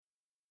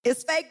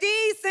It's fake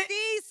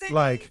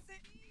decent.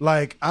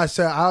 Like I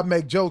said, I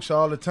make jokes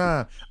all the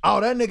time.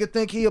 Oh, that nigga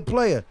think he a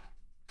player.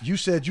 You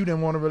said you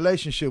didn't want a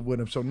relationship with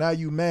him, so now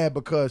you mad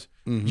because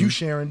you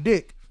sharing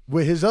dick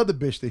with his other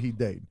bitch that he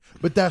dating.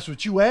 But that's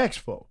what you asked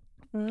for.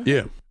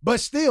 Yeah. But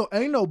still,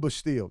 ain't no but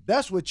still.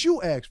 That's what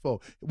you asked for.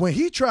 When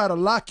he tried to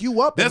lock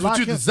you up, That's and what lock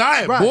you him,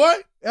 desired, right,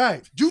 boy.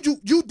 Right. You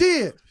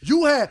did.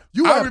 You had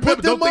remember,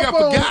 put them don't think up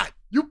I on. forgot.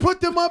 You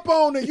put them up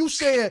on and you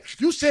said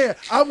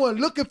I wasn't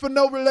looking for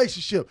no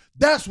relationship.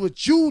 That's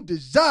what you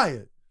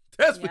desired.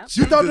 That's what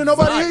You thought that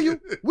nobody desired. hear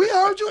you? We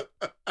heard you.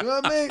 You know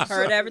what I mean?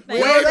 Heard everything.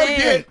 We ain't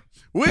forget.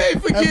 We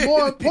ain't forget. And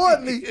more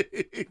importantly,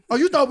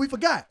 you thought we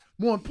forgot.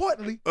 More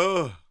importantly,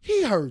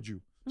 he heard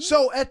you.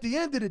 So at the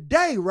end of the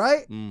day,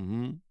 right?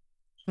 Mm-hmm.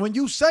 When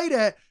you say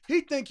that,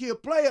 he think he'll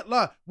play it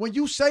like when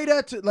you say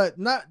that to like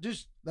not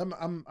just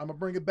I'm gonna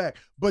bring it back.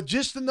 But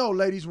just to know,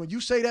 ladies, when you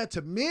say that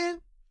to men,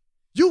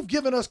 you've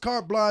given us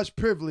carte blanche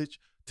privilege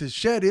to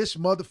share this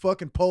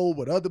motherfucking pole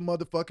with other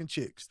motherfucking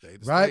chicks.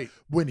 Right?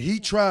 When he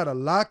tried to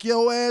lock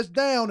your ass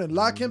down and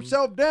lock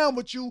himself down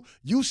with you,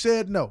 you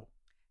said no.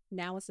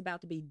 Now it's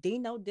about to be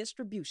Dino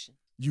distribution.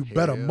 You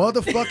better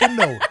motherfucking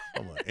know.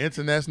 I'm an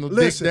international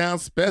Listen, dick down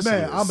specialist.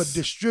 Man, I'm going to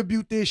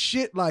distribute this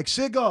shit like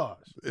cigars.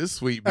 This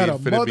sweet At beef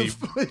a finna be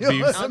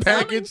motherfucker-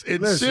 packaged and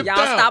Listen, shipped Y'all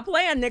out. stop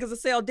playing. Niggas will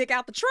sell dick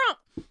out the trunk.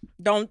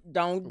 Don't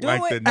do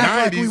Like it. the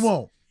Act like 90s. we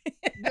won't.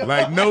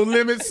 Like No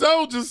Limit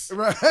Soldiers.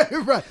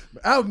 Right.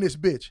 Out in this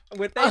bitch.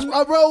 With I this,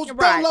 rose dolo You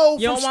from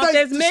don't want state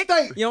this to mix.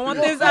 state. You don't want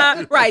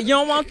this. Right. You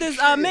don't want this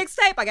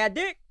mixtape. I got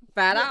dick.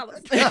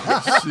 $5.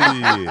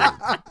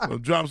 Shit. Well,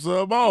 drop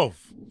some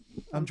off.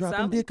 I'm dropping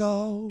Some- dick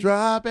off.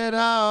 Drop it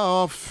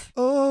off.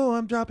 Oh,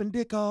 I'm dropping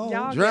dick off.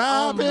 Y'all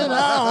Drop get it on my-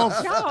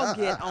 off. Y'all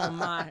get on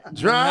my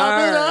Drop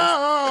it nerves.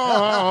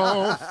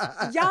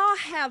 off. Y'all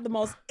have the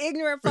most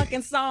ignorant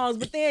fucking songs,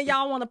 but then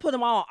y'all want to put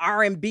them all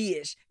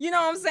R&B-ish. You know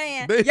what I'm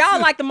saying?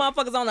 Y'all like the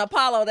motherfuckers on the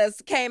Apollo that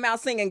came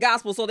out singing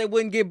gospel so they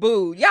wouldn't get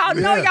booed. Y'all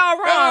know y'all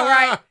wrong,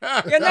 right?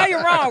 You know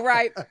you're wrong,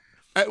 right?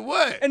 At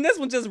what? And this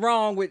one just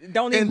wrong with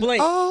don't even And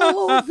blink.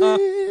 all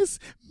this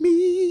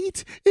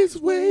meat is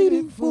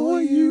waiting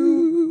for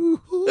you.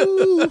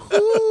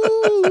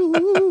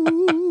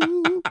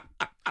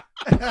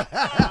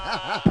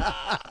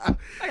 I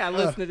gotta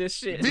listen to this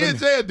shit. Me and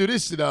Jay do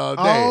this shit all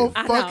day. All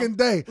I know. fucking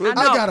day. I I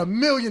know. got 1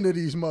 million of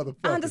these motherfuckers.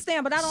 I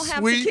understand, but I don't have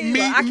Sweet tequila.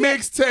 meat I can't.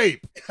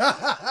 mixtape.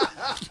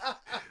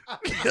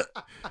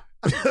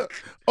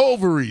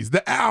 Ovaries,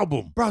 the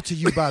album. Brought to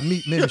you by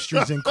Meat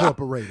Ministries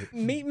Incorporated.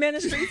 Meat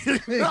Ministries.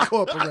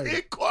 Incorporated.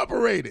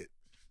 Incorporated.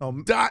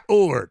 Um,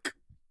 .org.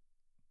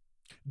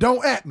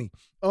 Don't at me.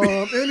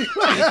 Anyway.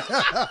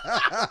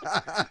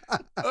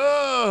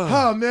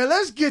 Oh man,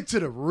 let's get to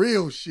the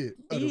real shit.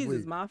 Of the Ease week.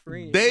 is my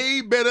friend.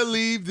 They better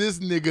leave this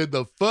nigga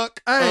the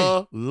fuck Hey,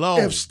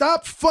 alone. If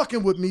Stop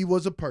Fucking With Me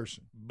was a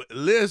person, But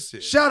listen,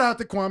 shout out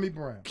to Kwame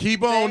Brown.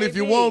 keep on if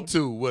you Baby. want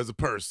to was a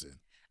person.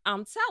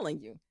 I'm telling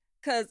you.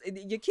 Cause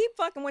you keep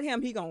fucking with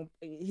him, he gon'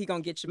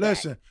 get you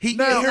Listen, back. He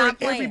now, hearing not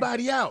playing.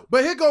 everybody out.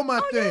 but here go my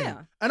Oh, thing.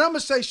 yeah. And I'm going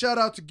to say shout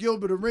out to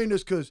Gilbert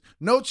Arenas because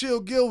No Chill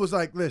Gil was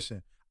like,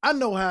 listen, I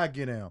know how I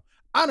get down.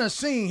 I done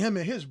seen him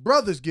and his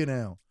brothers get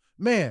down.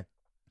 Man,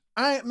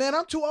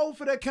 I'm too old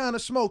for that kind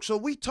of smoke. So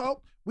we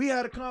talked, we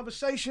had a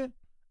conversation.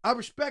 I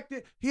respect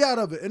it. He out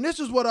of it. And this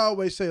is what I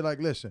always say, like,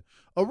 listen,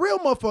 a real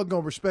motherfucker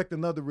gonna respect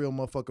another real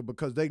motherfucker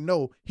because they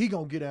know he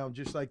gonna get down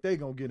just like they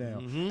gonna get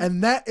down. Mhm.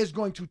 And that is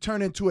going to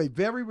turn into a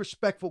very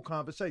respectful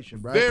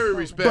conversation, right? Very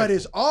respectful. But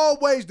it's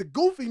always the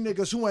goofy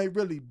niggas who ain't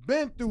really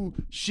been through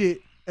shit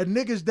and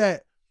niggas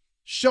that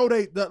show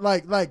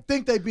like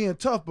think they being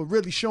tough but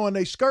really showing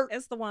they skirt.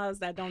 It's the ones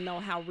that don't know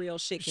how real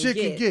shit can Shit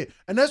get. can get.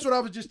 And that's what I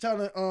was just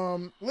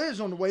telling Liz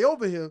on the way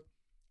over here.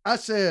 I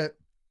said,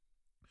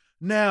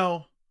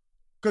 now,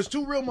 because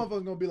two real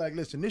motherfuckers gonna be like,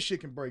 listen, this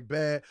shit can break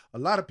bad. A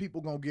lot of people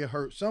gonna get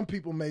hurt. Some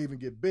people may even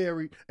get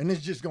buried, and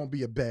it's just gonna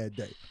be a bad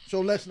day. So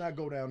let's not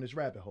go down this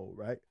rabbit hole,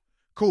 right?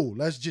 Cool.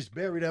 Let's just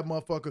bury that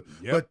motherfucker.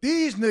 Yep. But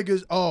these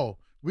niggas,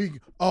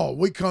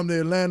 we come to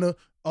Atlanta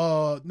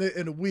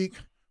in a week.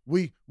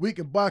 We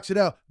can box it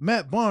out.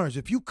 Matt Barnes,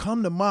 if you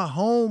come to my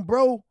home,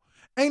 bro,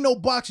 ain't no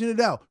boxing it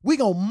out. We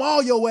gonna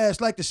maul your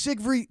ass like the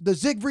Siegfried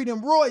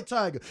and Roy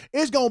Tiger.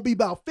 It's gonna be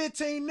about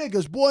 15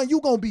 niggas, boy, and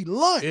you gonna be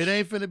lunch. It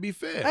ain't finna be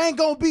fair. Ain't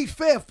gonna be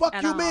fair. Fuck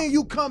At you, all. man.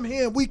 You come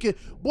here and we can,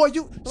 boy.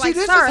 You see Like,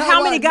 this sir, is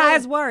how many I know-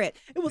 guys were it?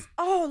 It was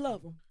all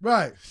of them.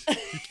 Right.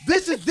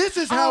 This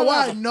is how All of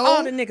I them. know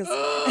All the niggas.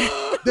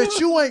 that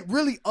you ain't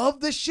really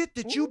of the shit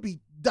that you be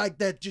like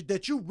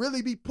that you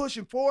really be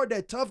pushing forward,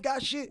 that tough guy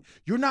shit.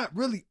 You're not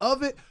really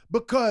of it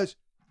because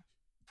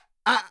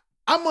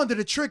I'm under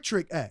the Trick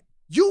Act.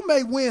 You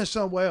may win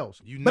somewhere else,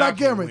 You but I not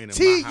gonna win in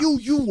guarantee my you,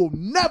 house. you will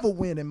never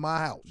win in my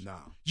house. Nah.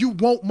 You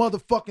won't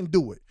motherfucking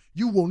do it.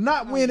 You will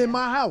not win in yeah.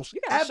 my house.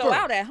 You gotta ever. show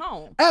out at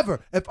home.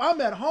 Ever. If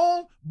I'm at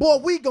home, boy,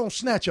 we gonna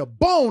snatch a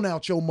bone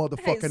out your Hey,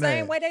 motherfucking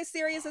same ass. way they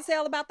serious as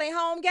hell about their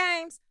home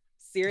games.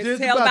 Serious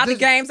Just as hell about the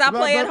games I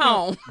play at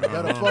home. You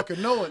gotta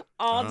fucking know it.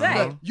 All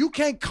day. But you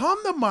can't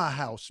come to my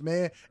house,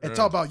 man, and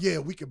talk about, yeah,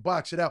 we can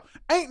box it out.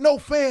 Ain't no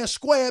fan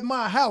square at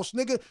my house,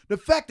 nigga. The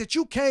fact that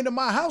you came to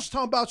my house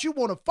talking about you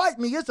want to fight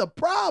me is a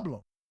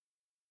problem.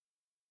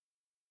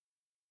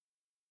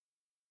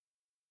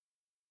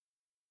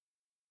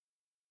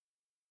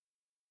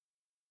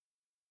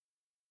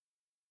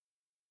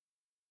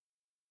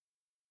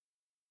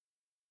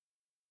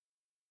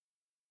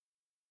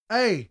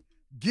 Hey,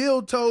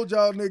 Gil told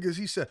y'all niggas,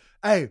 he said,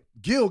 hey,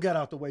 Gil got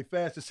out the way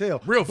fast as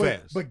hell. Real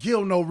fast. But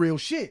Gil know real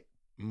shit.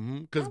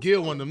 Because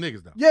Gil one of them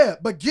niggas, though. Yeah,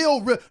 but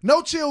Gil,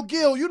 No Chill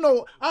Gil, you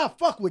know, I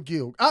fuck with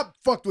Gil. I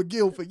fucked with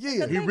Gil for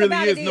years. He really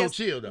is No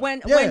Chill, though.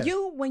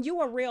 When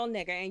you a real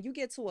nigga and you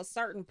get to a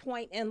certain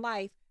point in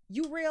life,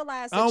 you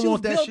realize I that don't you've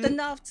want that built shit.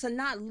 enough to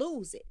not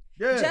lose it.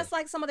 Yeah. Just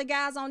like some of the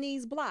guys on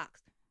these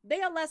blocks.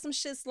 They'll let some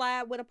shit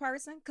slide with a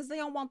person because they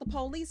don't want the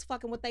police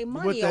fucking with their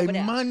money With over their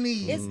there. money.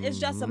 It's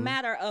just a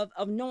matter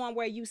of knowing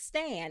where you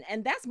stand.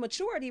 And that's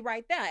maturity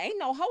right there. Ain't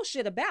no whole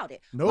shit about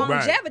it. Nope.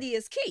 Longevity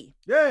is key.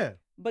 Yeah.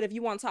 But if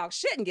you want to talk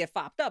shit and get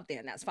fopped up,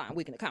 then that's fine.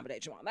 We can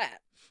accommodate you on that.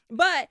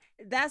 But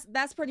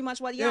that's pretty much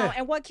what y'all. Yeah.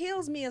 And what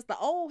kills me is the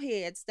old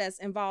heads that's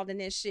involved in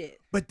this shit.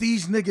 But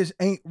these niggas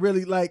ain't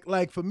really like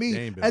for me. They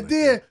ain't been And like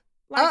then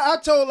Like- I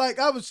told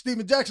I was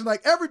Steven Jackson,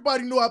 like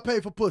everybody knew I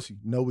paid for pussy.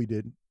 No, we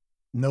didn't.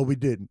 No, we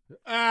didn't. We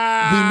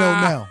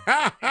know now.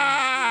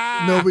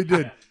 No, we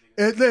didn't.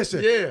 And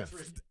listen, Yeah.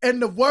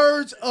 in the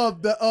words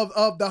of the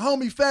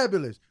homie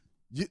Fabulous,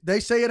 they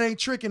say it ain't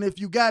tricking if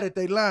you got it.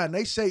 They lying.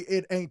 They say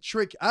it ain't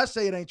trick. I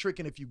say it ain't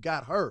tricking if you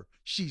got her.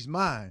 She's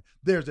mine.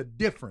 There's a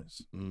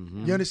difference.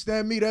 You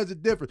understand me? There's a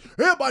difference.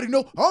 Everybody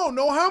know. I don't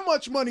know how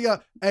much money I.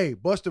 Hey,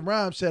 Busta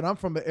Rhymes said I'm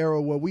from an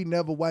era where we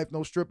never wipe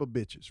no stripper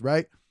bitches,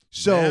 right?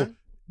 So. Man.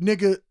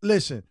 Nigga,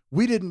 listen,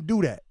 we didn't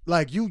do that.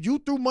 Like, you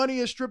threw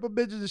money at stripper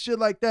bitches and shit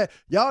like that.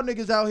 Y'all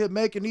niggas out here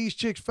making these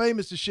chicks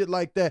famous and shit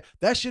like that.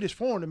 That shit is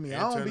foreign to me.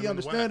 And I turn don't be them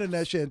into understanding wives.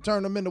 that shit and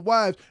turn them into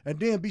wives and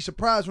then be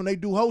surprised when they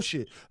do whole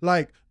shit.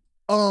 Like,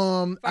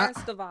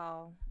 First of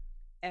all,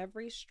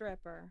 every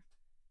stripper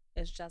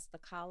is just a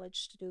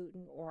college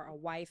student or a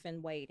wife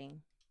in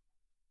waiting.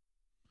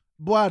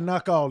 boy, I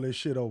knock all this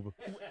shit over.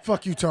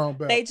 Fuck you talking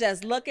about. They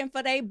just looking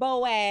for they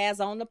Boaz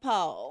on the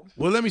pole.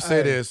 Well, let me say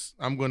Hey. this.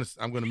 I'm gonna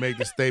make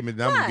this statement.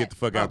 Then I'm gonna What? get the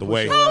fuck I'll out the push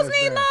way. your Hoes ass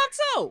need down.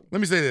 love too.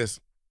 Let me say this.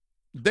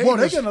 Boy,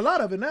 they getting a lot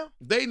of it now.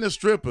 Dating a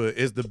stripper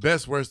is the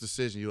best worst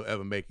decision you'll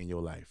ever make in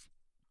your life.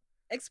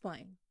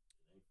 Explain.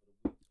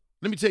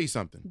 Let me tell you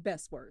something.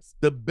 Best worst.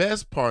 The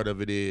best part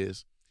of it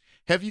is,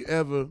 have you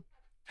ever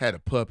had a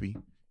puppy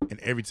and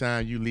every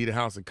time you leave the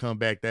house and come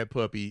back, that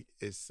puppy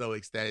is so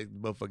ecstatic,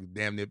 motherfucker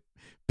damn near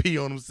pee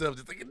on himself.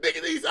 Just like,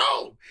 nigga, he's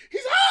home.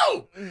 He's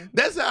home.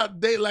 That's how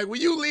they, like,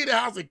 when you leave the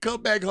house and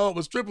come back home,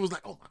 a stripper was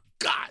like, oh my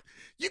God,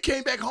 you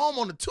came back home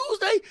on a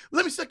Tuesday?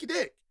 Let me suck your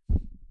dick.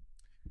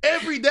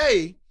 Every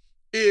day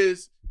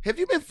is, have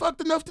you been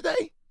fucked enough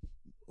today?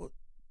 Well,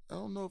 I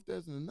don't know if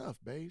that's enough,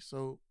 babe.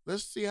 So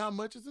let's see how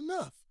much is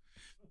enough.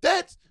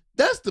 That's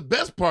the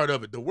best part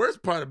of it. The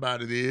worst part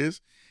about it is,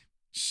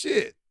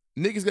 shit,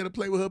 niggas got to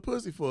play with her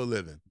pussy for a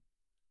living.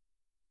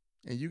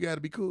 And you got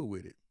to be cool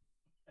with it.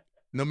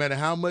 No matter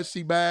how much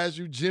she buys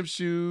you, gym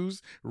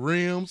shoes,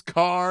 rims,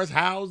 cars,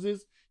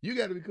 houses, you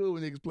got to be cool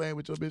with niggas playing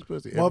with your bitch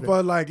pussy. every day.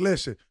 Motherfucker, like,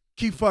 listen,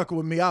 keep fucking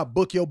with me. I'll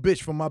book your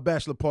bitch for my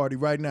bachelor party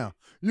right now.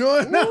 You know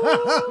what I'm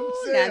Ooh,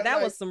 saying? now that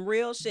Like, was some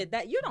real shit.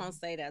 That you don't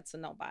say that to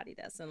nobody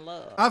that's in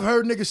love. I've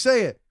heard niggas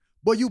say it.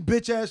 Boy, you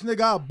bitch ass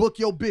nigga, I'll book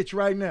your bitch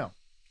right now.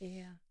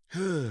 Yeah.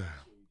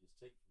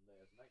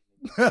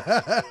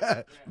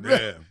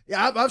 Yeah.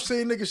 Yeah, I've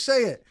seen niggas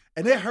say it,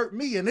 and it hurt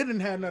me, and it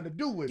didn't have nothing to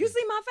do with You it.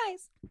 see my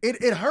face?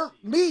 It hurt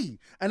me,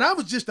 and I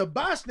was just a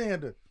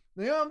bystander.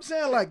 You know what I'm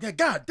saying? Like,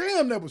 God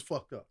damn, that was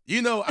fucked up.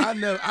 You know,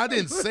 I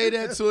didn't say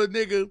that to a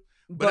nigga,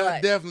 but I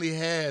But- definitely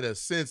had a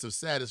sense of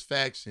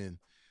satisfaction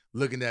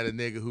looking at a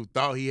nigga who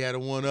thought he had a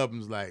one-up and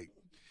was like,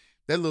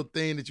 that little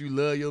thing that you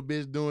love your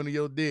bitch doing to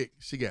your dick,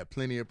 she got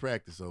plenty of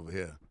practice over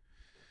here.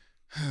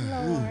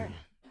 Lord.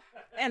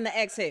 And the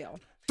exhale.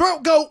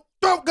 Throat goat,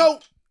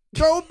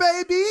 throat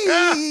babies.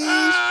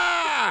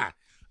 Ah!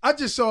 I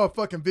just saw a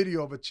fucking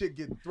video of a chick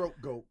getting throat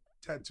goat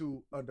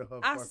tattooed under her.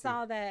 I fucking-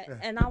 saw that Yeah.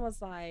 and I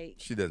was like,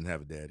 She doesn't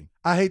have a daddy.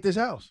 I hate this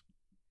house.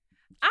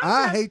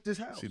 I hate this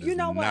house. She does You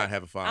know not what?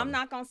 have a father. I'm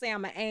not gonna say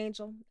I'm an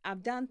angel.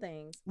 I've done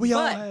things. We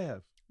all but,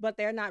 have. but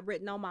they're not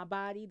written on my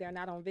body. They're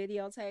not on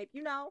videotape.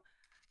 You know,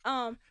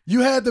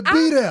 You had to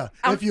be there.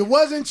 I'm- If you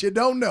wasn't, you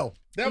don't know.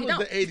 That You was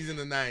don't- the 80s and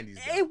the 90s.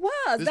 though. it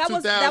was This that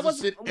 2000 was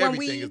shit, when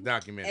everything we is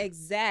documented.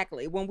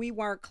 exactly when we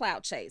weren't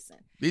clout chasing.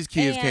 These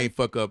kids And can't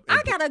fuck up.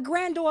 I got a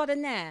granddaughter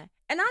now,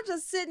 and I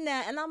just sitting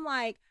there and I'm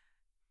like,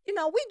 you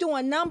know, we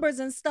doing numbers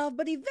and stuff,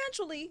 but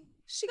eventually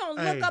she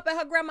gonna Hey. look up at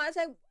her grandma and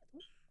say,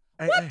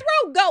 Hey, "What hey,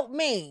 throat goat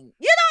mean?"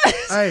 You know,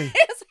 Hey.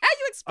 it's how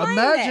you explain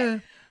that.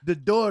 imagine the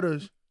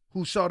daughters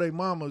who saw their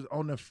mamas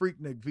on the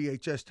Freaknik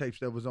VHS tapes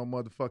that was on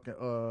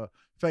motherfucking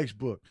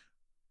Facebook.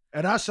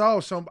 And I saw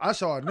a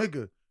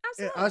nigga.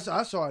 Absolutely.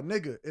 I saw a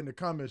nigga in the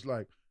comments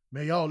like,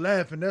 Man, y'all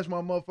laughing. That's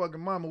my motherfucking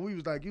mama. We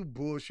was like, you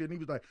bullshit. And he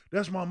was like,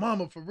 that's my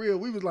mama for real.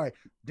 We was like,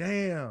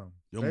 damn.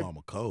 Your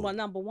mama cold. Well,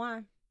 number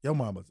one. Your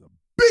mama's a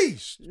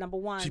beast. Number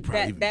one, She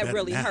probably even that better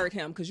really now. hurt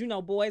him because you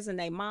know boys and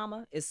their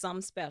mama is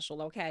something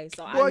special. Okay,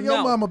 so Boy, I know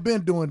your mama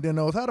been doing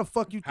dinos. How the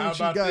fuck you How think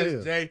she about got this,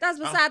 here? Jay? that's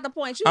beside the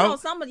point. You know,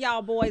 some of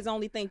y'all boys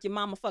only think your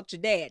mama fucked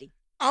your daddy.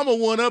 I'm going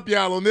to one up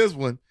y'all on this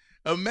one.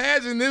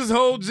 Imagine this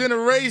whole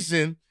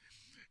generation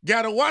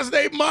got to watch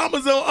their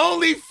mamas on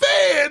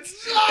OnlyFans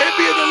and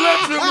be in the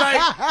lunchroom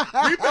like,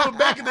 we remember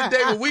back in the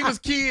day when we was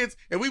kids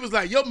and we was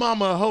like, your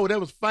mama a hoe. That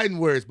was fighting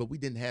words, but we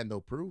didn't have no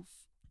proof.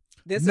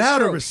 This Now is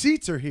the true.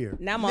 receipts are here.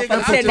 Now Nigga,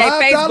 motherfuckers for in their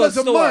Facebook $5 a month,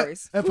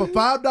 stories. and for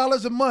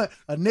 $5 a month,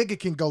 a nigga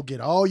can go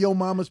get all your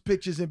mama's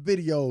pictures and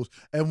videos.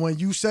 And when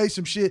you say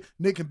some shit,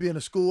 nigga can be in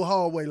the school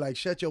hallway like,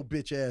 shut your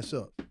bitch ass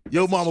up.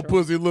 Your mama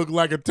pussy look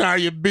like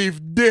Italian beef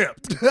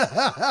dipped.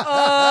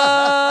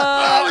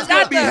 Oh, It's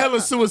going to be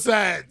hella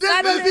suicides.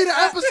 This may be the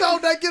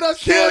episode that get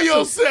us Kill canceled.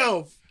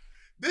 yourself.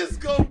 This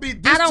gonna be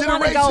this I don't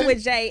want to go generation-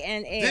 with J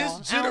and L.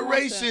 This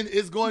generation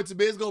is going to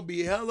be, it's going to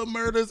be hella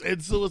murders and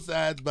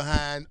suicides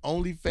behind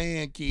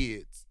OnlyFans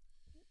kids.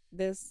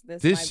 This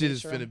This might shit be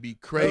is true. finna be They'll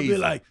crazy. be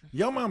like,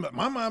 your mama,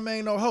 my mama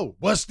ain't no hoe.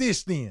 What's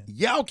this then?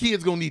 Y'all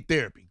kids gonna need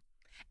therapy.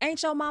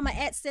 Ain't your mama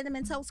at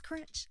Cinnamon Toast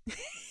Crunch?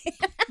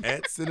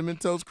 At Cinnamon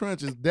Toast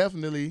Crunch is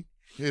definitely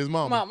his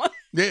mama. Mama.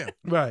 Yeah.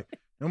 Right.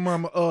 Your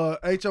mama,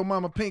 ain't your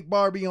mama Pink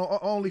Barbie on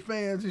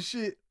OnlyFans and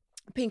shit?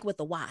 Pink with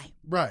the Y.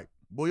 Right.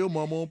 Boy, your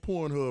mama on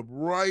Pornhub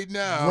right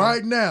now.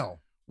 Right now.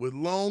 With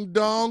Long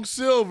Dong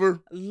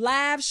Silver.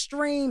 Live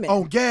streaming.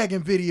 On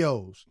gagging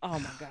videos. Oh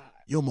my God.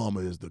 Your mama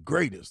is the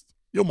greatest.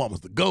 Your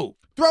mama's the GOAT.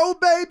 Throw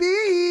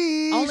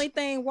babies. Only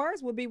thing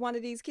worse would be one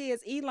of these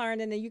kids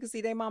e-learning and you can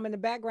see their mom in the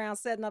background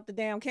setting up the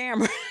damn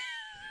camera.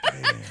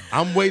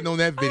 I'm waiting on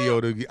that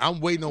video to get, I'm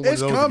waiting on one of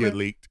It's those to coming. get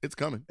leaked. It's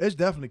coming. It's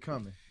definitely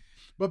coming.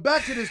 But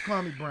back to this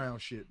Kwame Brown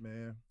shit,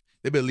 man.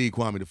 They better leave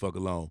Kwame the fuck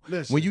alone.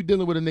 Listen. When you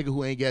dealing with a nigga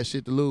who ain't got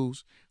shit to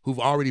lose, who've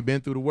already been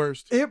through the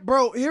worst.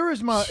 Bro,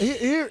 here's my They've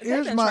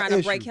here's been my trying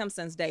issue. to break him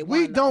since day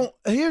We one. though.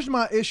 don't. Here's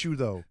my issue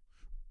though.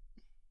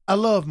 I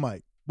love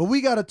Mike, but we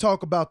got to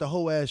talk about the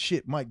whole ass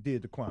shit Mike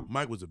did to Kwame.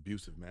 Mike was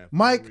abusive, man. for no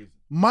Mike reason.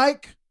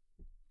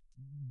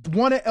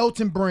 wanted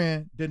Elton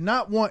Brand, did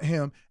not want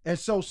him, and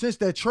so since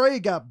that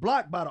trade got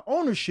blocked by the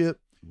ownership,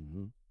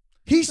 Mhm.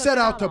 he Took set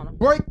it out out to on him.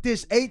 break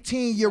this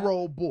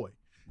 18-year-old boy.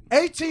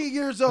 18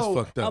 years That's old.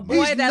 fucked A up, boy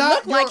man. He's that not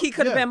looked like your- he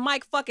could have yeah. been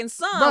Mike fucking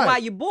son Right. while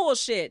you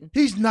bullshitting.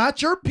 He's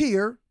not your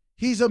peer.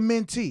 He's a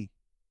mentee.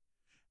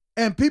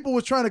 And people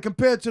was trying to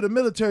compare it to the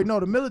military. No,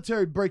 the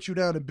military breaks you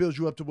down and builds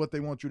you up to what they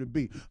want you to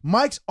be.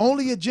 Mike's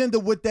only agenda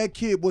with that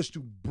kid was to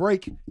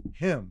break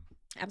him.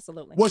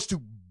 Absolutely. Was to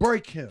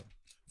break him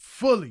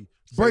fully.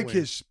 Break way.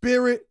 his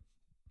spirit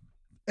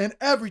and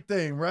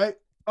everything, right?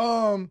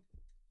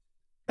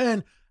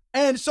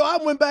 And so I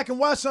went back and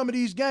watched some of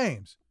these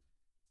games.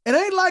 It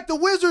ain't like the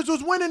Wizards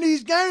was winning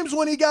these games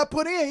when he got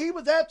put in. He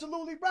was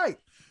absolutely right.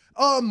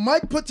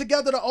 Mike put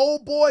together the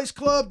old boys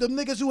club, the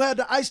niggas who had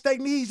the ice steak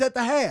knees at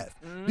the half.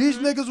 These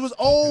niggas was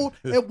old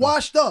and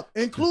washed up,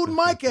 including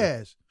Mike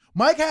ass.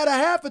 Mike had a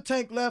half a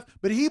tank left,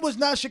 but he was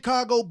not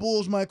Chicago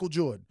Bulls Michael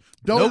Jordan.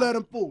 Don't Nope. let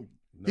him fool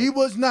you. He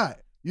was not.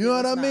 You know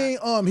what I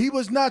was mean? He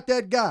was not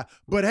that guy.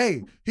 But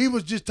hey, he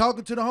was just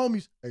talking to the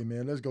homies. Hey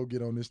man, let's go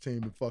get on this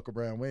team and fuck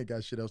around. We ain't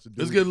got shit else to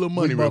do. Let's get a little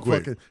money we real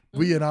quick. motherfucking-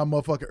 We in our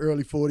motherfucking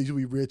early 40s.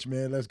 We rich,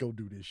 man. Let's go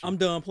do this shit. I'm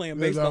done playing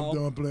That's what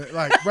baseball. I'm doing.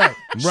 Like, right.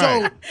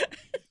 Right. So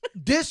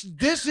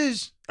this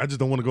is I just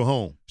don't want to go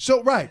home.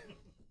 so right.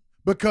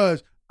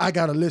 Because I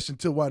gotta listen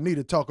to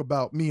Juanita talk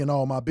about me and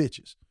all my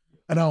bitches.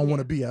 And I don't want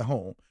to be at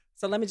home.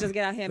 So let me just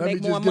get out here and Let me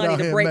make just more get money out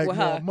to here and break make with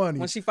more her money.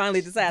 when she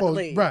finally decides to Supposed-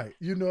 leave. Right.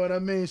 You know what I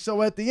mean?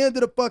 So at the end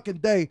of the fucking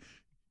day,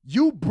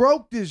 you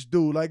broke this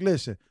dude. Like,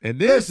 listen. And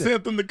then Listen.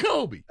 sent them to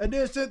Kobe. And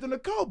then sent them to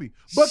Kobe.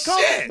 But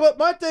Kobe, Shit. but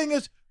my thing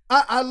is,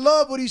 I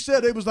love what he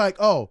said. It was like,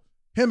 oh,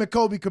 him and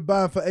Kobe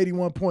combined for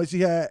 81 points. Kobe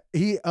had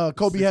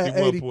 61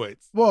 80.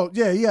 points. Well,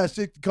 yeah, he had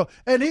 60.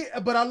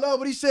 But I love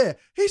what he said.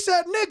 He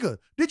said, nigga,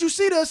 did you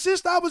see the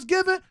assist I was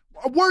giving?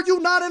 Were you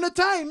not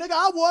entertained? Nigga,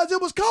 I was.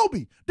 It was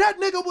Kobe. That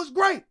nigga was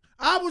great.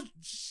 I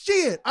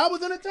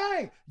was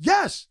entertained.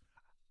 Yes.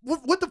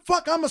 What the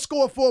fuck I'm going to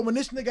score for when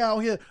this nigga out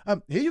here?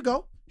 Here you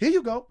go. Here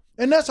you go.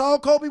 And that's all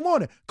Kobe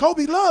wanted.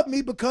 Kobe loved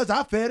me because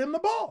I fed him the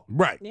ball.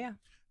 Right. Yeah.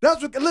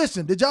 That's what.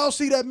 Listen, did y'all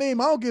see that meme?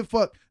 I don't give a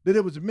fuck that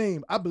it was a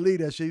meme. I believe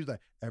that shit. He was like,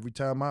 every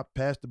time I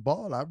passed the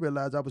ball, I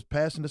realized I was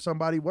passing to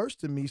somebody worse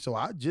than me, so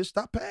I just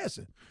stopped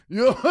passing.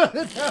 You know what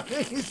I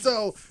mean?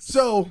 So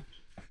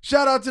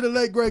shout out to the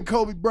late great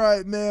Kobe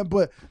Bryant, man.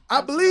 But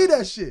I believe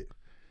that shit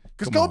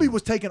because Come Kobe on.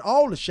 was taking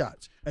all the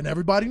shots, and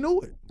everybody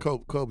knew it.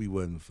 Kobe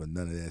wasn't for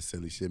none of that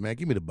silly shit, man.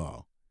 Give me the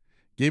ball.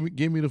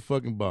 Give me the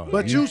fucking ball.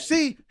 But you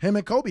see, him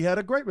and Kobe had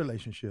a great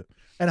relationship.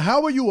 And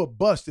how are you a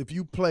bust if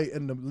you play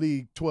in the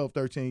league 12,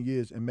 13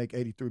 years and make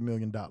 $83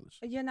 million?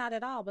 You're not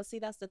at all. But see,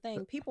 that's the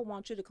thing. People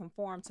want you to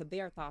conform to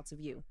their thoughts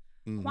of you.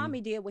 Mhm.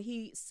 Kwame did what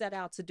he set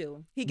out to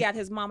do. He got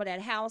his mama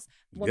that house.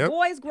 When Yep.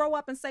 boys grow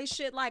up and say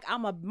shit like,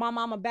 my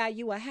mama buy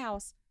you a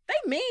house,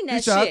 They mean that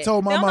He said, shit. I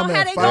told my they don't mama know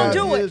how at they gonna 5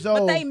 do it, years but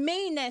old, they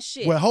mean that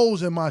shit. with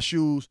holes in my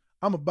shoes,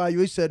 I'm gonna buy you.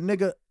 He said,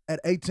 nigga, at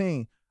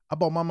 18, I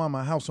bought my mama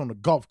a house on the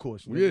golf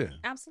course. Nigga. Yeah.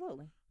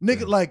 Absolutely.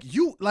 Nigga,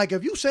 like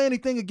if you say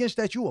anything against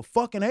that, you a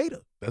fucking hater.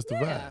 That's the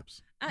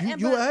vibes.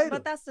 You a hater.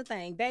 But that's the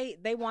thing. They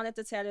wanted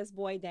to tear this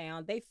boy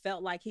down. They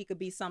felt like he could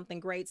be something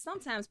great.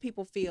 Sometimes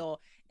people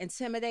feel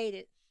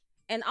intimidated.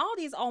 And all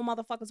these old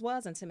motherfuckers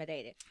was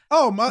intimidated.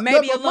 Oh,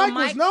 Maybe a little Mike was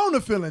Mike. known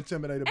to feel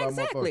intimidated by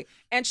Exactly. motherfuckers.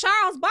 And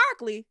Charles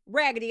Barkley,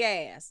 raggedy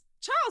ass.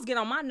 Charles get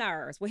on my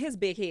nerves with his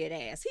big head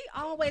ass. He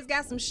always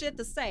got some shit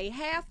to say,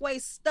 halfway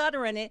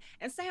stuttering it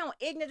and sound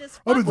ignorant as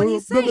fuck when he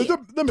say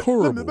it.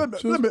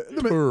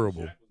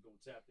 Terrible.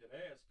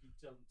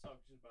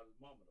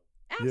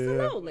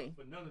 Absolutely.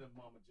 Yeah.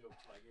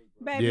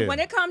 Baby, when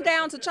it come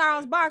down to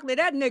Charles Barkley,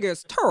 that nigga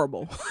is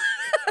terrible.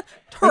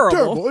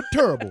 It's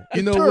terrible.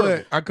 You know terrible.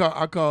 what?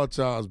 I call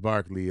Charles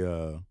Barkley,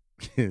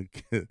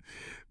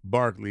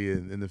 Barkley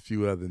and a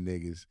few other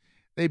niggas.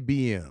 They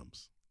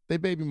BMs. They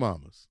baby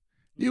mamas.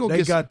 You gonna They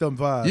get got them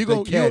vibes. You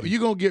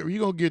They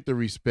gonna get the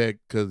respect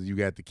because you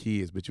got the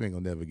kids, but you ain't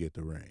gonna never get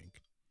the ring.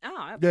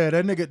 Oh, Yeah,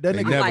 that nigga, They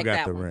nigga, never like got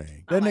that the one.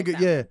 ring. I that like nigga,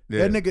 that yeah,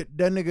 Yeah.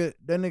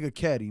 that nigga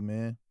catty,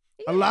 man.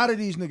 A Yeah. lot of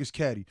these niggas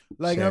catty.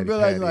 Like I'm Chatty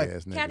realizing, patty like,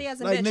 ass niggas. Caddy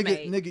as a like bitch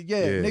nigga, made. yeah,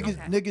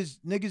 Yeah.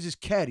 niggas is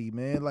catty,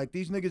 man. Like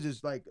these niggas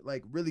is like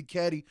really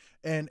catty,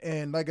 and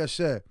like I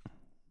said,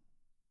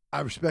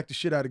 I respect the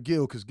shit out of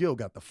Gil because Gil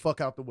got the fuck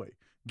out the way.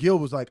 Gil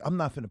was like, I'm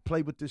not finna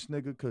play with this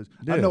nigga because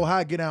I Yeah. know how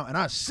I get out, and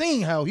I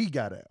seen how he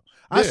got out.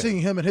 I Yeah.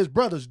 seen him and his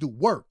brothers do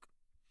work.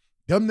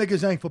 Them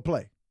niggas ain't for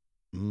play.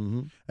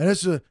 Mm-hmm. And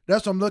that's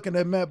what I'm looking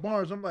at Matt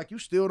Barnes. I'm like, you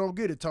still don't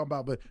get it, talking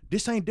about, but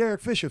this ain't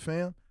Derek Fisher,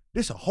 fam.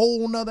 This a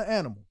whole nother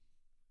animal.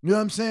 You know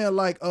what I'm saying?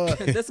 Like,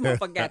 This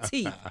motherfucker got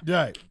teeth.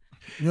 right.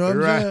 You know what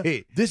I'm saying?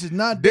 Right. This is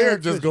not Derek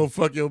Derek just Fisher. gonna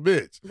fuck your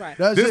bitch. Right.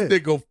 That's This it.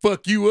 nigga gonna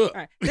fuck you up.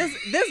 Right.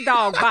 This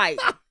dog bite.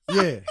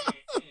 Yeah.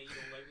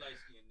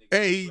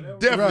 Hey, he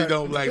definitely Right.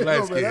 don't like For light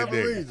skinned whatever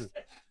niggas. reason.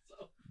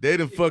 They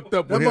done fucked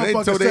up That with him. They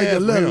motherfucker told said, their you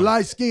ass little him.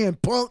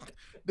 light-skinned punk.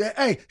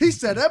 Hey, he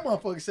said, that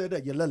motherfucker said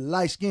that, you little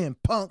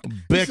light-skinned punk. He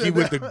Becky said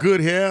with the that.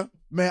 good hair.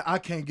 Man, I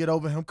can't get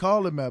over him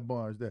calling Matt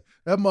Barnes that.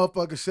 That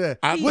motherfucker said,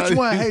 I which thought-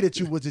 one hated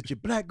you? Was it your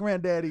black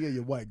granddaddy or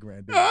your white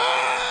granddaddy?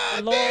 Ah,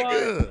 Lord.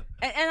 nigga.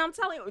 And I'm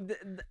telling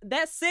you,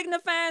 that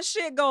signifying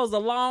shit goes a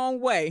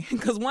long way.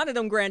 Because one of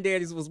them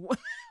granddaddies was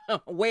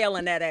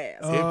wailing that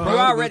ass. It You Probably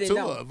already two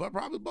know. of them,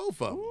 probably both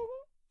of them.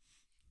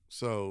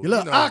 So You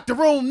little know,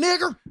 octoroon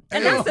nigger.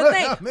 And You that's know the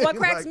thing. I mean? What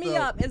cracks Like, me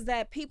no. up is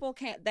that people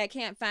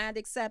can't find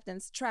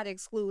acceptance try to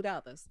exclude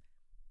others.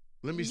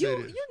 let me say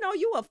You this. know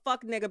you a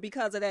fuck nigga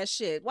because of that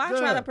shit. Why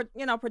try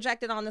Yeah. to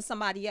project it onto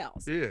somebody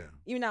else? Yeah.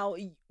 You know,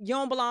 you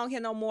don't belong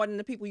here no more than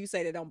the people you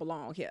say they don't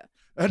belong here.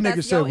 That nigga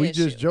That's said your we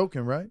just issue.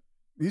 joking, right?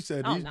 He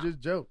said Oh, these no. just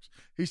jokes.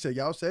 He said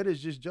y'all said it's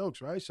just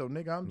jokes, right? So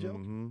nigga, I'm joking.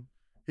 Mm-hmm.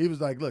 He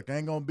was like, look,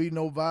 ain't gonna be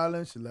no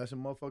violence unless a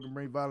motherfucker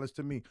bring violence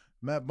to me.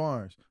 Matt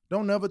Barnes,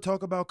 don't never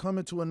talk about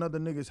coming to another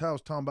nigga's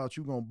house talking about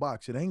you gonna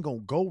box. It ain't gonna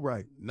go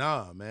right.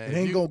 Nah, man. It If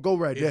ain't you- gonna go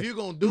right. If you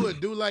gonna do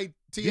it, do like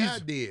T.I.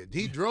 These- did.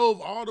 He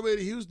drove all the way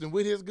to Houston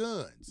with his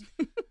guns,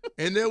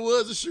 and there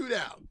was a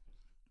shootout.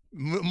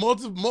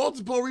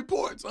 Multiple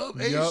reports of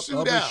a Yup,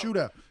 shootout. of a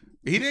shootout.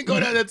 He didn't go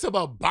down there to talk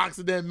about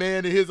boxing that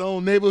man in his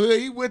own neighborhood.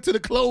 He went to the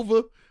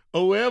Clover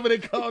or wherever they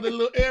call the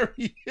little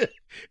area.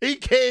 He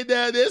came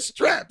down there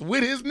strapped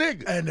with his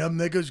nigga. And them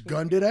niggas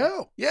gunned it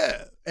out.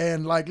 Yeah.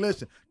 And like,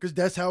 listen, because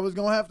that's how it's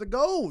gonna have to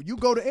go. You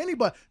go to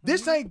anybody.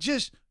 This ain't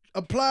just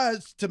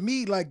applies to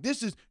me. Like,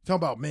 this is talking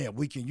about, man,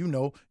 we can, you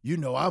know,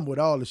 I'm with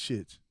all the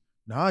shits.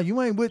 Nah,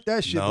 you ain't with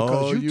that shit No,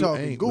 because you you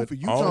talking ain't goofy.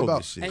 with You all talking the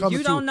about shit. And coming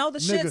you don't to- know the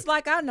nigga, shits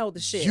like I know the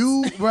shits.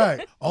 You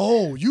right.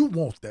 Oh, you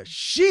want the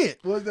shit.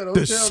 What's that? The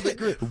Hotel shit.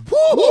 Crib?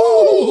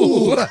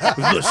 Woo!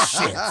 The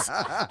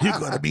shit. You're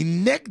gonna be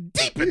neck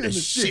deep in the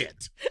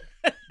shit.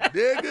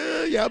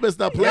 Nigga, y'all better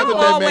stop playing Y'all with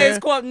that, always man.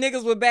 quote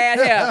niggas with bad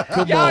hair.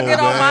 Come Y'all on, get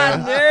on man.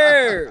 my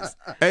nerves.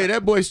 Hey,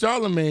 that boy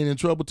Charlamagne in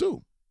trouble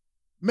too.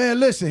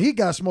 Man, listen, he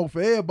got smoke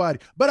for everybody.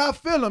 But I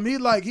feel him. He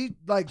like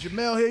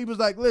Jamel here. He was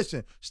like,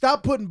 listen,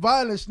 stop putting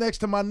violence next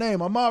to my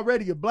name. I'm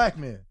already a black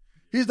man.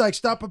 He's like,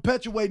 stop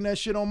perpetuating that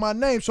shit on my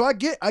name. So I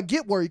get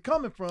where he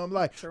coming from.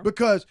 Like, True.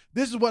 because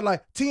this is what,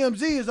 like,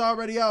 TMZ is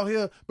already out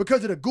here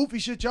because of the goofy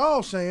shit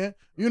y'all saying.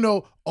 You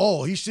know,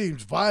 oh, he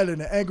seems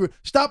violent and angry.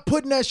 Stop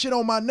putting that shit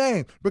on my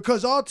name.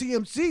 Because all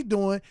TMZ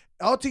doing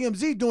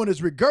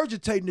is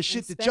regurgitating the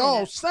shit that spinning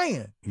y'all it.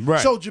 saying.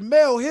 Right. So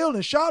Jamel Hill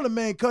and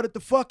Charlamagne cut it the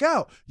fuck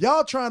out.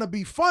 Y'all trying to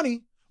be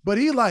funny, but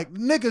he like,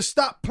 niggas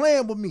stop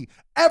playing with me.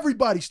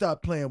 Everybody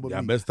stop playing with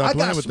Y'all me. better stop I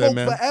playing got with smoke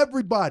that, man. for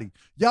everybody.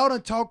 Y'all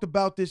done talked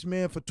about this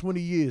man for 20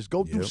 years.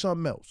 Go do Yep.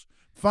 something else.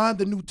 Find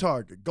a new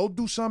target. Go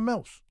do something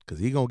else. Cause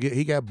he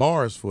got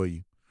bars for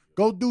you.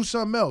 Go do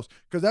something else.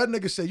 Cause that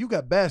nigga said, you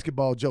got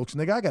basketball jokes,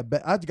 nigga. I got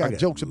got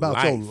jokes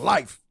about your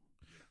life.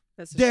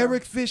 That's for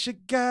Derek Fisher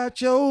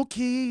got your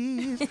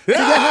keys to your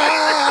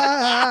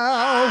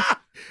house.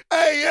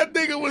 Hey, that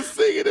nigga was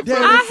singing it from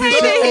Derek I hate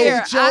Fisher it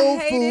here. ate your I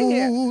hate it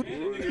here. food.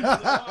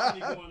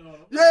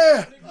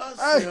 Yeah.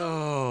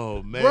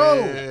 Oh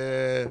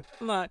man,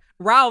 Look,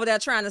 Raw over there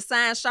trying to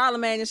sign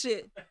Charlamagne and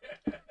shit.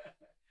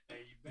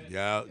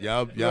 y'all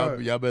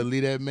better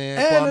leave that man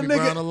And Kwame the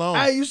Brown nigga, alone.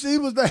 hey, you see, he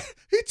was like,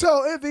 he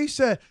told Ivy, he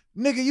said,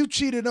 nigga, you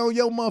cheated on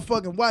your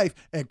motherfucking wife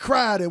and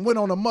cried and went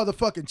on a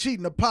motherfucking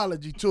cheating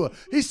apology tour.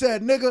 He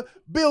said, nigga,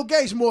 Bill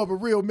Gates more of a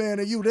real man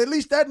than you. At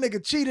least that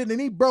nigga cheated and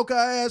he broke her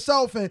ass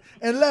off and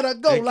let her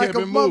go And like kept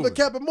a it mother, moving.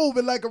 kept it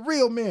moving like a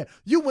real man.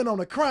 You went on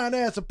a crying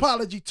ass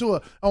apology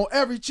tour on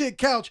every chick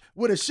couch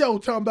with a show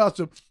talking about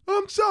some,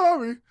 I'm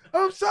sorry. He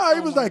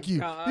was my like you.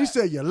 God. He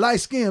said, you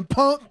light-skinned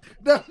punk.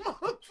 That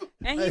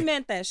And he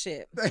meant that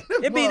shit. That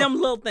It be mother- them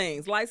little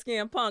things. Light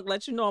skinned punk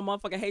let you know a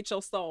motherfucker hate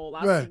your soul.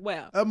 I Right.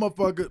 swear. That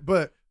motherfucker,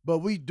 but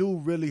we do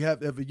really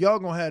have, if y'all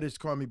gonna have this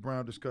Kwame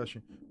Brown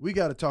discussion, we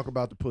gotta talk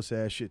about the pussy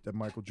ass shit that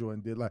Michael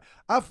Jordan did. Like,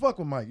 I fuck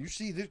with Mike. You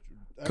see this?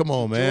 Come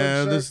on, Jordan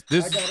man. shirt,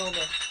 This- I got on the,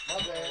 my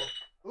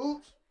bad.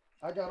 Oops.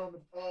 I got on the,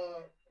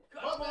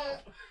 my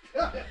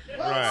bad.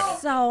 Right.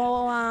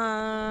 So,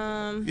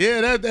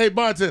 Yeah, hey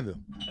bartender.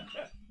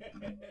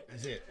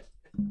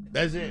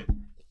 That's it.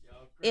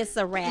 it's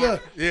a wrap.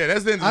 Look, Yeah,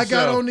 that's the end of the I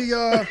got show. on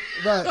the,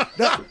 right.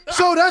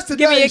 So that's the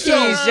Give me your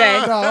show. keys,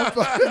 Jay. No, I'm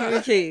fine. Give me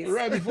the keys.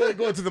 Right before we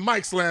go to the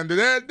mic slam,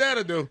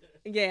 that'll do.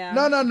 Yeah.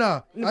 No.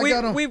 I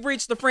got on. We've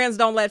reached the friends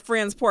don't let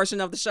friends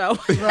portion of the show.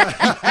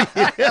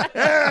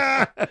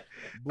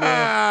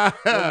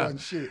 Boy,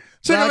 shit.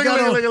 So I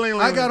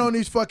Ching-a-ling-a-ling-a-ling-a-ling. got on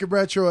these fucking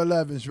retro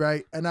 11s,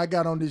 right? And I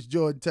got on this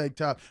Jordan tank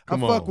top.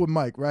 Come I fuck on. with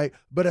Mike, right?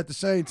 But at the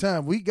same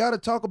time, we got to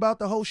talk about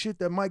the whole shit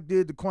that Mike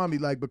did to Kwame,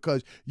 like,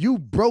 because you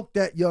broke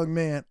that young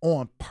man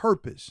on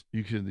purpose.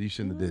 You shouldn't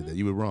have did that.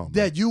 You were wrong. man.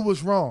 That you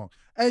was wrong.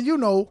 And you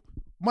know,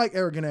 Mike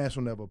arrogant ass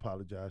will never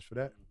apologize for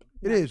that.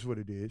 It is what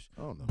it is.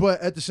 Oh, no.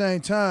 But at the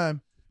same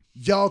time,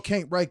 y'all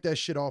can't write that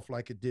shit off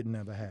like it didn't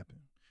ever happen.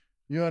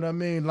 You know what I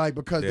mean? Like,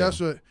 because Yeah. that's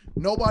what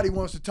nobody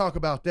wants to talk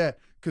about that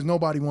because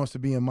nobody wants to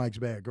be in Mike's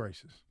bad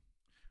graces.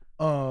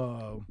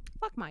 Fuck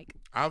Mike.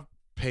 I've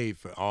paid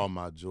for all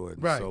my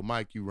Jordans. Right. So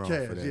Mike, you wrong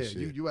Cash, for that yeah,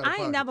 shit. you out of I ain't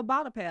pocket. never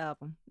bought a pair of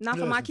them. Not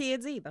for my Listen.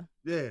 kids either.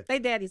 Yeah. They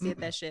daddies did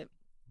that shit.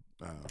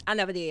 I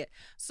never did.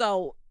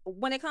 So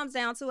when it comes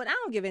down to it, I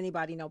don't give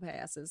anybody no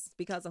passes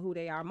because of who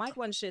they are. Mike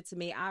wasn't shit to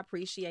me. I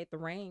appreciate the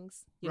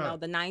rings. You know, Right.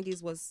 the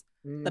 90s was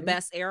the Mhm.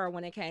 best era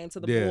when it came to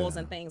the Yeah. Bulls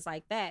and things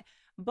like that.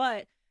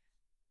 But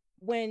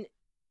when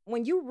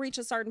you reach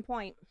a certain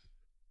point,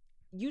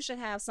 you should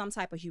have some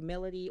type of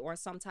humility or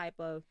some type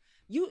of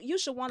you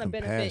should want to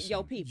benefit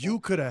your Compassion. people. You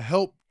could have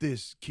helped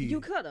this kid. You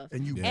could have.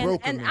 And you Yeah.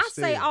 broke him And I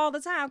say instead. all the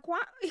time, Kwame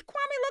looked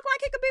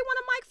like he could be one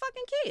of Mike's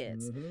fucking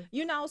kids. Mhm.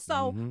 You know,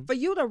 so Mhm. for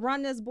you to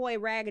run this boy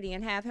raggedy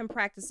and have him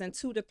practicing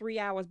 2 to 3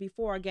 hours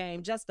before a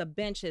game just to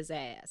bench his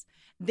ass,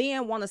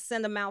 then want to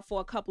send him out for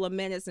a couple of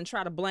minutes and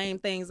try to blame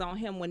things on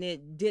him when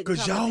it didn't come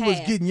Because to y'all was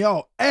pass. getting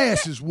y'all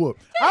asses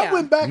whooped. I Yeah.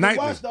 went back and Nightly.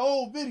 watched the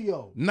old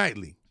video.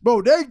 Nightly.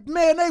 Bro, they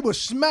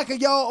was smacking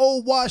y'all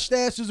old washed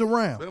asses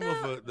around. Them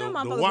them the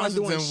motherfuckers wasn't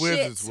Washington doing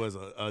Wizards shit. was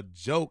a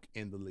joke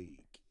in the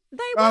league. They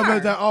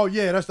Oh, were.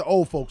 yeah, that's the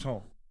old folks'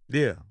 home.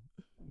 Yeah.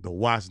 The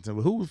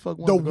Washington. Who the fuck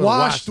The wanted to go to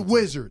washed Washington?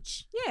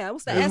 Wizards. Yeah, it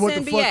was the Is what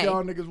the fuck SNBA.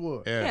 y'all niggas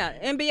was. Yeah.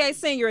 Yeah, NBA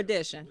senior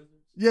edition.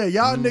 Yeah,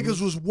 y'all Mhm.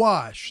 niggas was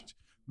washed.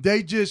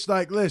 They just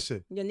like,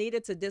 listen, You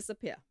needed to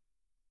disappear.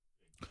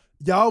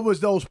 y'all was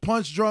those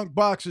punch drunk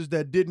boxers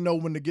that didn't know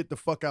when to get the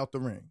fuck out the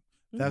ring.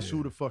 That's Yeah.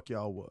 who the fuck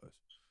y'all was.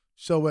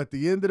 So at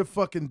the end of the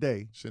fucking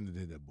day, Shouldn't have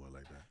did that boy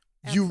like that.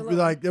 Absolutely. you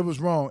like it was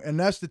wrong. And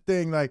that's the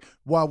thing, like,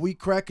 while we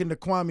cracking the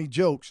Kwame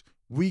jokes,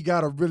 we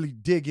gotta really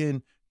dig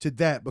in to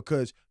that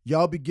because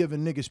y'all be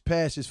giving niggas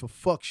passes for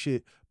fuck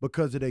shit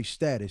because of their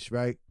status,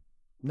 right?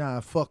 Nah,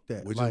 fuck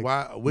that. Which Like, is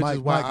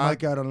why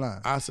Mike out of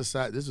line. our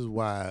society. This is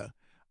why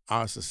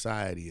our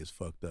society is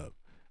fucked up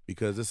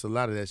because there's a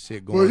lot of that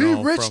shit going Well, he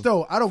on. rich from,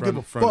 though. I don't from, give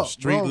a from fuck. the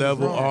street Wrong is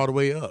level wrong. all the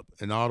way up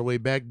and all the way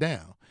back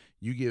down.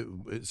 You get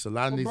it's a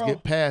lot of Well, niggas bro.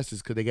 get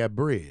passes because they got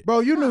bread.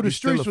 Bro, you knew the You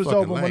still streets a was fucking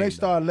over when they lame,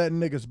 started letting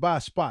niggas buy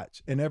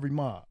spots in every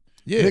mob.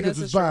 Yeah, Niggas This was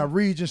is buying true.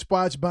 region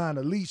spots, buying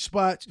elite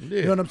spots. You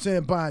Yeah. know what I'm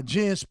saying? Buying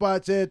gin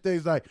spots,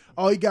 everything's like,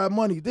 oh, he got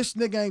money. This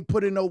nigga ain't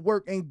put in no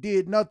work, ain't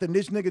did nothing.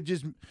 This nigga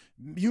just,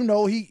 you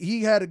know,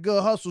 he had a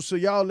good hustle, so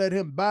y'all let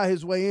him buy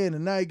his way in,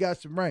 and now he got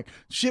some rank.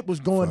 Shit was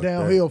going Fuck that.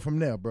 downhill from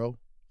there, bro.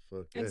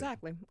 Fuck that.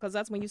 Exactly. Because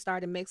that's when you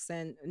started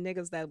mixing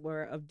niggas that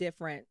were of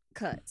different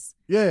cuts.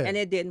 Yeah, And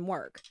it didn't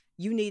work.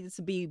 You needed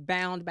to be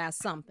bound by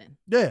something.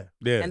 yeah.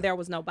 Yeah. And there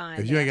was no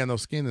buying. If you that. ain't got no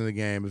skin in the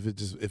game,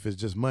 if it's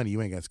just money,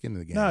 you ain't got skin in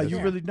the game. Nah, That's you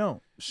all. really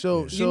don't.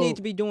 So, Yeah. so You need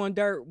to be doing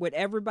dirt with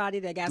everybody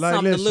that got like,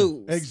 something listen, to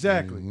lose.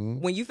 Exactly.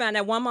 Mhm. When you find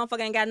that one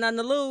motherfucker ain't got nothing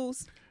to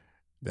lose,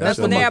 That's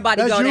when the mo-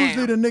 everybody That's go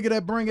usually down. the nigga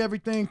that bring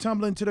everything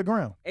tumbling to the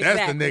ground. That's the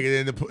exactly. nigga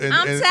in the.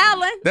 I'm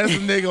telling. That's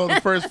the nigga on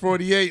the first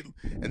 48,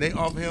 and they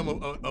offer him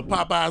a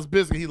Popeye's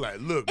biscuit. He like,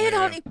 look, It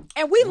man. don't,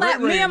 and we laugh.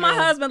 Ring Me and my ring,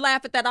 though. husband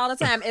laugh at that all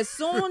the time. As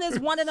soon as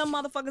one of them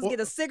motherfuckers get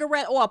a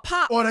cigarette or a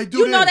pop, Or they do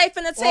you know this.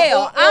 they finna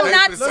tell. or I'm they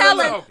not finna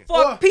telling talk. for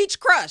Or- a peach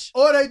crush.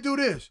 Or they do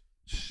this.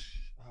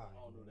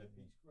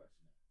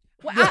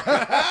 Well,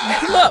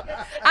 look,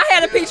 I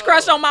had a peach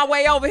crush on my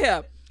way over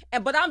here.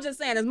 But I'm just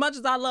saying, as much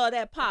as I love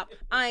that pop,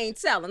 I ain't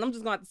telling. I'm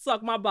just going to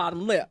suck my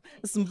bottom lip.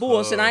 It's some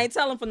bullshit. I ain't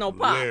telling for no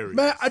pop. Hilarious.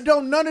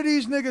 Man, none of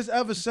these niggas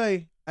ever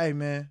say, hey,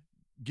 man,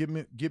 give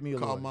me a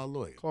Call lawyer. my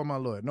lawyer. Call my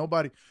lawyer.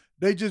 Nobody.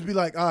 They just be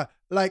like, I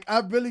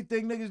really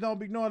think niggas don't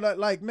be knowing that.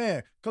 Like,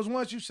 man, because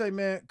once you say,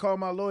 man, call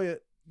my lawyer,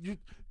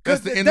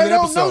 That's the end they of the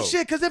don't know episode.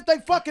 shit. Because if they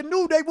fucking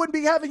knew, they wouldn't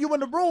be having you in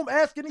the room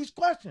asking these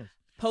questions.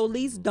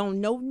 Police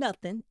don't know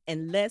nothing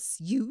unless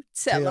you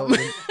tell them.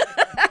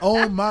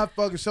 Oh my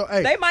fucking so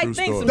hey, They might True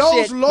think story. some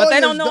Those shit, but they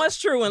don't lawyers, know it's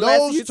true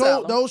unless you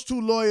tell them. Those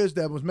two lawyers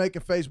that was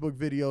making Facebook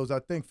videos, I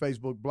think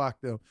Facebook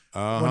blocked them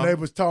Uh-huh. when they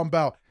was talking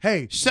about,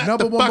 hey, Shut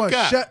number the one, fuck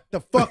up. shut the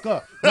fuck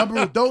up. Number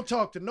one, don't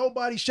talk to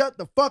nobody. Shut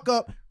the fuck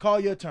up. Call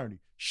your attorney.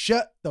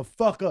 Shut the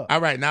fuck up. All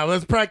right, now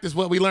let's practice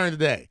what we learned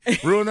today.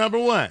 Rule number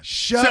 1.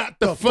 Shut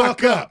the the fuck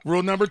fuck up. up.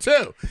 Rule number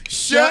 2.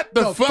 Shut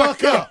the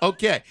fuck up.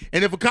 Okay.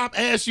 And if a cop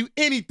asks you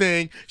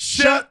anything,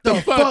 shut the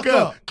fuck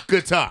up.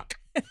 Good talk.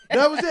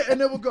 That was it. And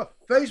then we'll go,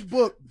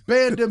 Facebook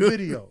banned them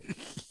videos.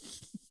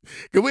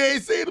 Because we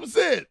ain't seen them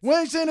since. We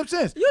ain't seen them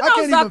since. You I know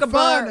can't even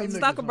find them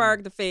niggas on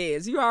Zuckerberg the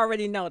feds. You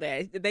already know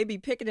that. They be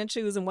picking and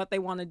choosing what they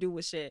want to do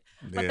with shit.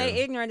 But they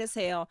Yeah. ignorant as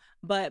hell.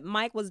 But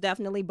Mike was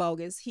definitely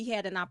bogus. He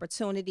had an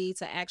opportunity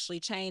to actually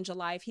change a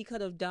life. He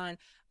could have done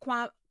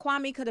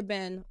Kwame could have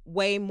been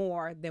way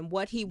more than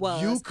what he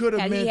was. You could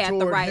have had he had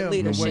the mentored right him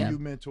leadership. the way you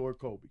mentored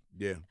Kobe.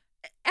 Yeah.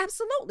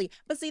 Absolutely.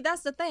 But see,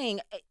 that's the thing.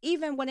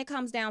 Even when it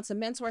comes down to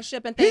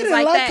mentorship and He things didn't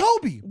like like that,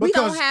 Kobe we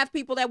don't because have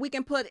people that we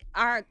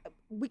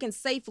can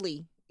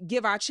safely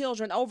give our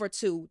children over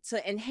to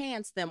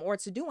enhance them or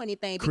to do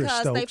anything Chris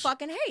because they Stokes.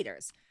 fucking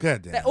haters.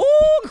 God damn.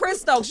 Ooh,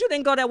 Chris Stokes, you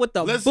didn't go there with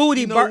the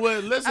booty. You know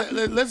what?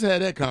 Let's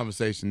have that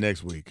conversation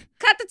next week.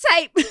 Cut the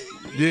tape.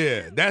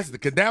 Yeah,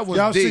 because that was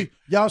y'all deep.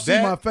 see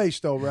That- my face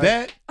though,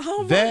 right?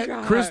 Oh my that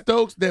God. Chris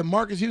Stokes, that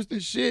Marcus Houston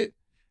shit.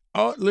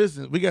 Oh,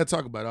 listen, we gotta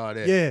talk about all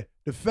that. Yeah.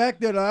 The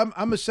fact that I'm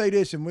gonna say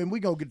this, and when we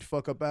gonna get the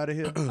fuck up out of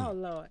here. Oh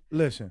Lord.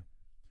 Listen,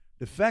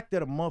 the fact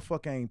that a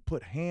motherfucker ain't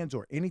put hands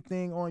or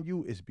anything on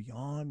you is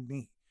beyond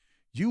me.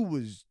 You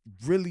was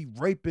really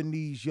raping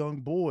these young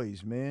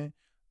boys, man.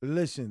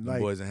 Listen, Them like,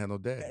 boys ain't had no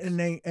dads.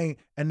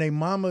 and they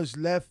mamas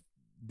left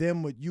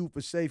them with you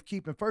for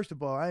safekeeping. First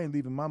of all, I ain't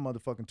leaving my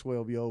motherfucking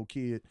 12-year-old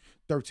kid,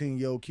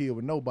 13-year-old kid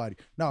with nobody.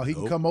 No, he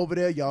can come over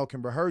there. Y'all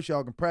can rehearse.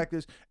 Y'all can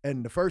practice.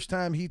 And the first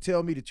time he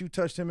tell me that you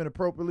touched him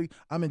inappropriately,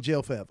 I'm in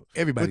jail forever.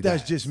 Everybody But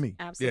that's dies. just me.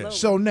 Absolutely.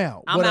 So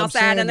now, I'm what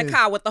outside in saying the is-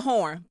 car with the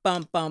horn.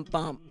 Bump, bump,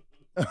 bump.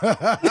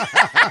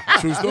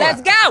 True story.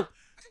 Let's go.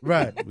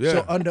 Right.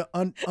 Yeah.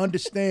 So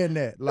understand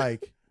that.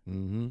 Like,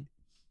 Mm-hmm.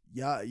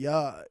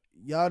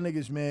 y'all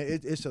niggas, man,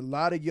 it's a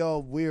lot of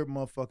y'all weird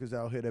motherfuckers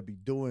out here that be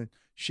doing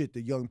shit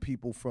to young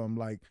people, from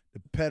like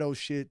the pedo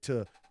shit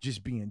to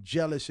just being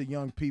jealous of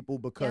young people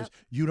because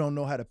you don't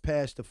know how to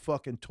pass the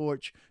fucking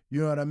torch.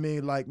 You know what I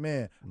mean? Like,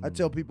 man, I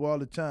tell people all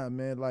the time,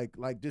 man, like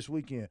this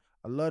weekend,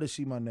 I love to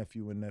see my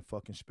nephew in that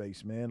fucking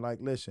space, man. Like,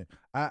 listen,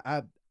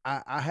 I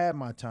had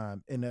my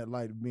time in that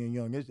light of being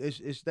young.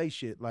 It's they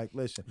shit. Like,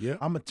 listen, Yeah.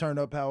 I'm gonna turn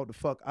up how the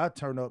fuck I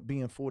turn up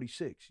being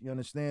 46. You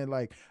understand?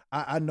 Like,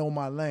 I know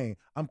my lane.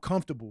 I'm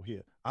comfortable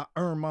here. I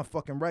earn my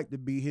fucking right to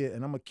be here,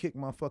 and I'm gonna kick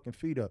my fucking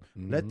feet up.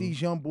 Let these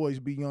young boys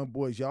be young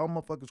boys. Y'all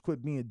motherfuckers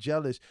quit being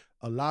jealous.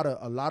 A lot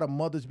of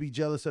mothers be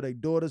jealous of their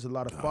daughters. A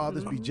lot of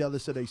fathers be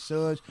jealous of their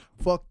sons.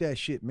 Fuck that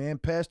shit, man.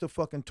 Pass the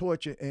fucking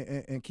torch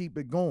and keep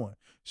it going.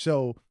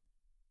 So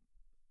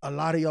a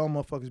lot of y'all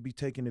motherfuckers be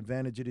taking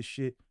advantage of this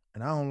shit.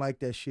 And I don't like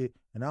that shit,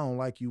 and I don't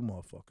like you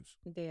motherfuckers.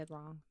 Dead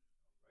wrong.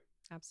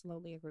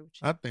 Absolutely agree with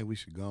you. I think we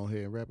should go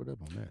ahead and wrap it up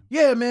on that.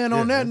 Yeah, man,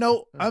 on Yeah, that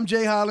note, I'm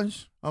Jay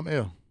Hollins, I'm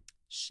L.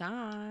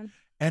 Sean.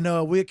 and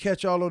we'll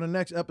catch y'all on the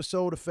next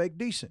episode of Fake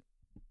Decent.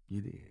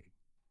 You did.